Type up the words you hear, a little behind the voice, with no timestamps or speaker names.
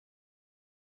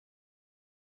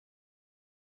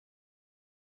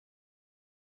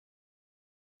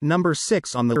Number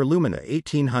 6 on the Lumina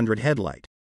 1800 headlight.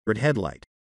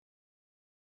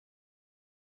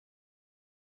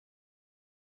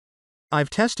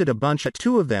 I've tested a bunch,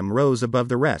 two of them rose above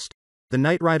the rest. The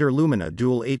Knight Rider Lumina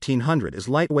Dual 1800 is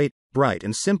lightweight, bright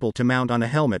and simple to mount on a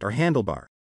helmet or handlebar.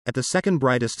 At the second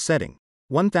brightest setting,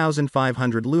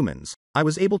 1500 lumens, I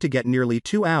was able to get nearly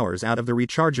 2 hours out of the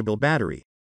rechargeable battery.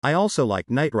 I also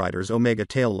like Knight Rider's Omega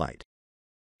tail light.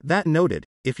 That noted,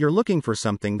 if you're looking for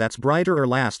something that's brighter or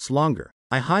lasts longer,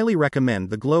 I highly recommend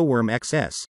the Glowworm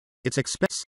XS.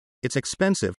 It's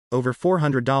expensive, over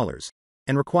 $400,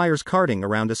 and requires carting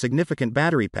around a significant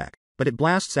battery pack, but it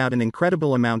blasts out an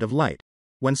incredible amount of light.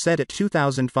 When set at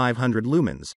 2500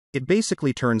 lumens, it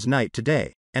basically turns night to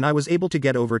day, and I was able to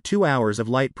get over 2 hours of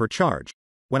light per charge.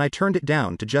 When I turned it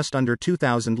down to just under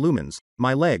 2000 lumens,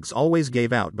 my legs always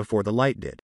gave out before the light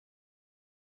did.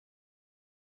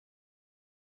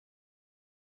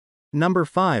 Number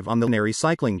 5 on the Luminary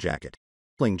Cycling Jacket.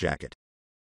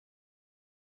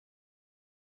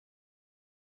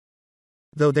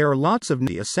 Though there are lots of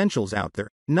essentials out there,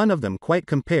 none of them quite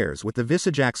compares with the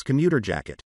Visajax commuter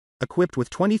jacket. Equipped with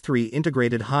 23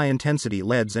 integrated high-intensity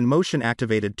LEDs and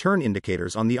motion-activated turn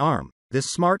indicators on the arm,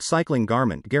 this smart cycling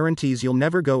garment guarantees you'll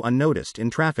never go unnoticed in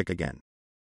traffic again.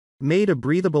 Made of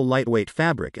breathable lightweight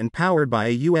fabric and powered by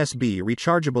a USB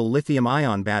rechargeable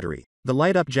lithium-ion battery, the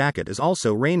light-up jacket is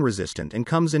also rain-resistant and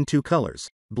comes in 2 colors,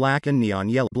 black and neon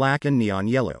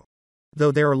yellow.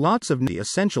 Though there are lots of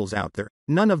essentials out there,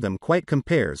 none of them quite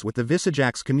compares with the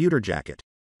Visajax commuter jacket.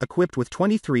 Equipped with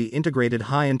 23 integrated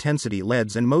high-intensity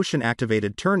LEDs and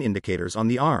motion-activated turn indicators on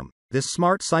the arm, this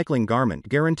smart cycling garment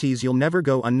guarantees you'll never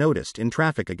go unnoticed in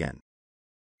traffic again.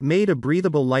 Made of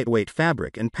breathable lightweight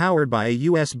fabric and powered by a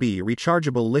USB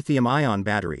rechargeable lithium-ion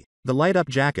battery, the light-up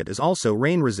jacket is also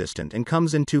rain-resistant and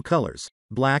comes in 2 colors,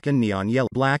 black and neon yellow.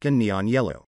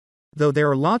 Though there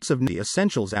are lots of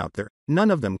essentials out there, none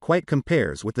of them quite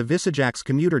compares with the Visajax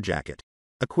commuter jacket.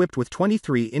 Equipped with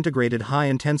 23 integrated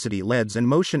high-intensity LEDs and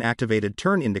motion-activated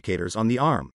turn indicators on the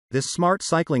arm, this smart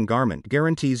cycling garment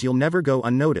guarantees you'll never go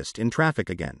unnoticed in traffic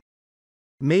again.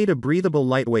 Made of breathable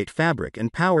lightweight fabric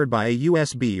and powered by a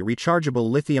USB rechargeable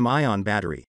lithium-ion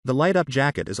battery, the light-up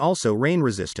jacket is also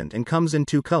rain-resistant and comes in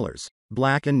 2 colors,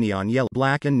 black and neon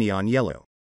yellow.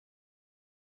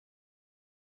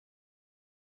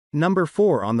 Number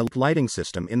 4 on the lighting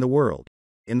system in the world.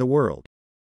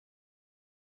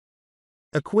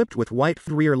 Equipped with white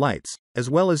rear lights, as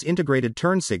well as integrated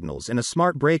turn signals and a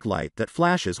smart brake light that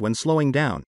flashes when slowing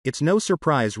down, it's no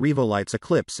surprise Revolight's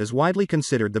Eclipse is widely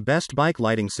considered the best bike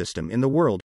lighting system in the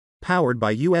world. Powered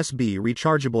by USB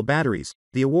rechargeable batteries,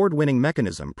 the award-winning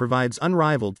mechanism provides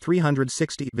unrivaled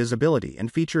 360 visibility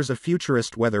and features a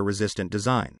futurist weather-resistant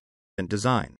design.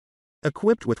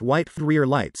 Equipped with white rear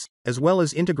lights, as well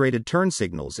as integrated turn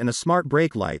signals and a smart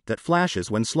brake light that flashes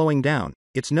when slowing down,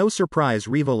 it's no surprise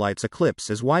Revolight's Eclipse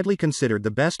is widely considered the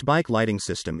best bike lighting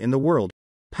system in the world.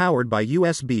 Powered by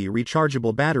USB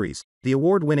rechargeable batteries, the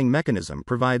award-winning mechanism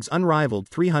provides unrivaled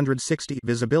 360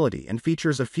 visibility and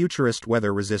features a futurist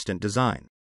weather-resistant design.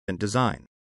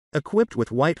 Equipped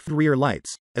with white rear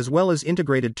lights, as well as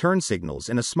integrated turn signals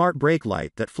and a smart brake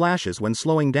light that flashes when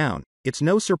slowing down, it's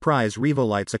no surprise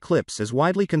Revolight's Eclipse is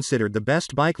widely considered the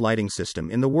best bike lighting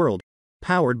system in the world.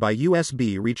 Powered by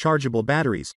USB rechargeable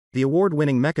batteries, the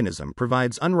award-winning mechanism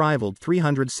provides unrivaled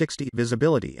 360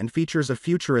 visibility and features a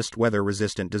futurist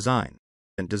weather-resistant design.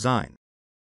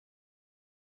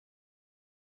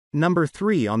 Number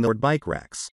 3 on the bike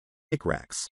racks.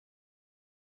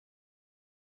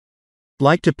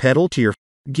 Like to pedal to your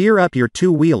gear up your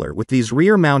two-wheeler with these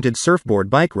rear-mounted surfboard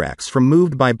bike racks from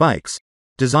Moved by Bikes.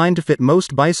 Designed to fit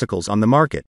most bicycles on the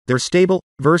market, they're stable,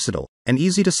 versatile, and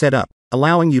easy to set up,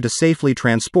 allowing you to safely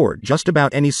transport just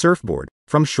about any surfboard,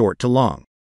 from short to long.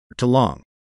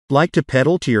 Like to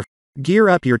pedal to your gear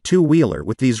up your two-wheeler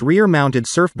with these rear-mounted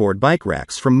surfboard bike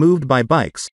racks from Moved by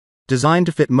Bikes. Designed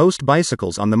to fit most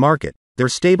bicycles on the market, they're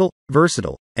stable,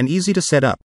 versatile, and easy to set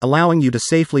up, allowing you to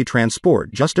safely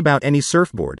transport just about any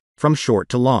surfboard, from short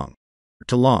to long.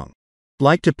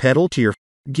 Like to pedal to your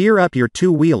gear up your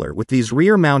two-wheeler with these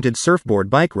rear-mounted surfboard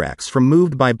bike racks from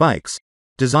Moved by Bikes.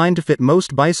 Designed to fit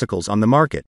most bicycles on the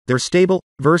market, they're stable,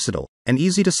 versatile, and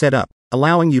easy to set up,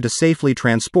 allowing you to safely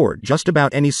transport just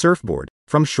about any surfboard,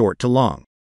 from short to long.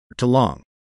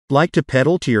 Like to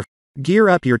pedal to your gear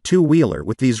up your two-wheeler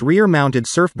with these rear-mounted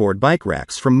surfboard bike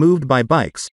racks from Moved by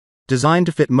Bikes. Designed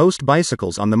to fit most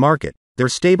bicycles on the market, they're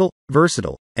stable,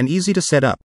 versatile, and easy to set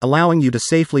up, allowing you to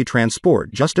safely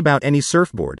transport just about any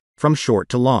surfboard, from short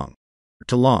to long.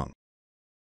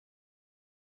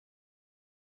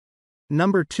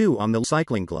 Number 2 on the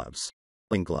cycling gloves.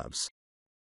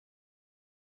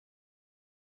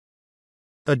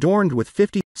 Adorned with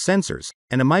 50 sensors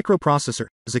and a microprocessor,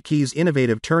 Zaki's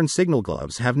innovative turn signal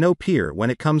gloves have no peer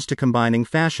when it comes to combining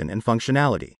fashion and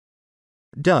functionality.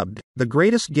 Dubbed the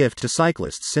greatest gift to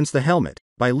cyclists since the helmet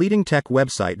by leading tech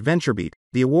website VentureBeat,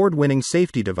 the award-winning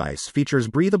safety device features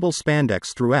breathable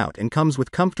spandex throughout and comes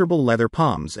with comfortable leather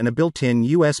palms and a built-in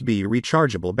USB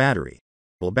rechargeable battery.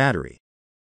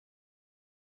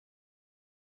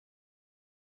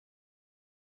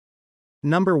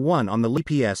 Number 1 on the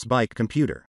GPS bike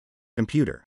computer.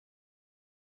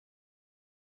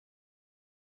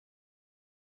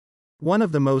 One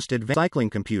of the most advanced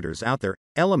cycling computers out there,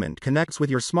 Element connects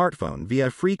with your smartphone via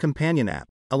a free companion app,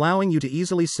 allowing you to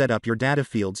easily set up your data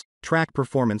fields, track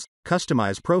performance,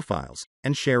 customize profiles,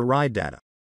 and share ride data.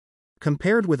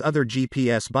 Compared with other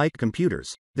GPS bike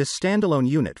computers, this standalone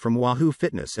unit from Wahoo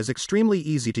Fitness is extremely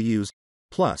easy to use.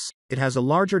 Plus, it has a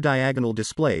larger diagonal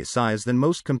display size than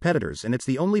most competitors, and it's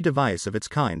the only device of its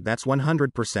kind that's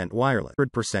 100%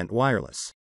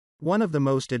 wireless. One of the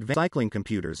most advanced cycling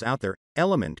computers out there,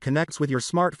 Element connects with your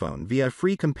smartphone via a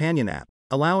free companion app,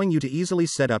 allowing you to easily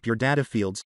set up your data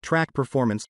fields, track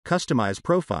performance, customize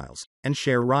profiles, and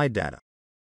share ride data.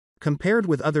 Compared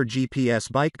with other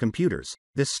GPS bike computers,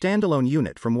 this standalone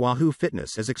unit from Wahoo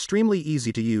Fitness is extremely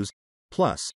easy to use.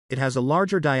 Plus, it has a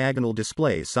larger diagonal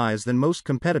display size than most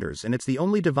competitors, and it's the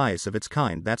only device of its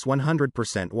kind that's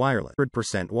 100%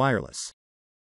 wireless.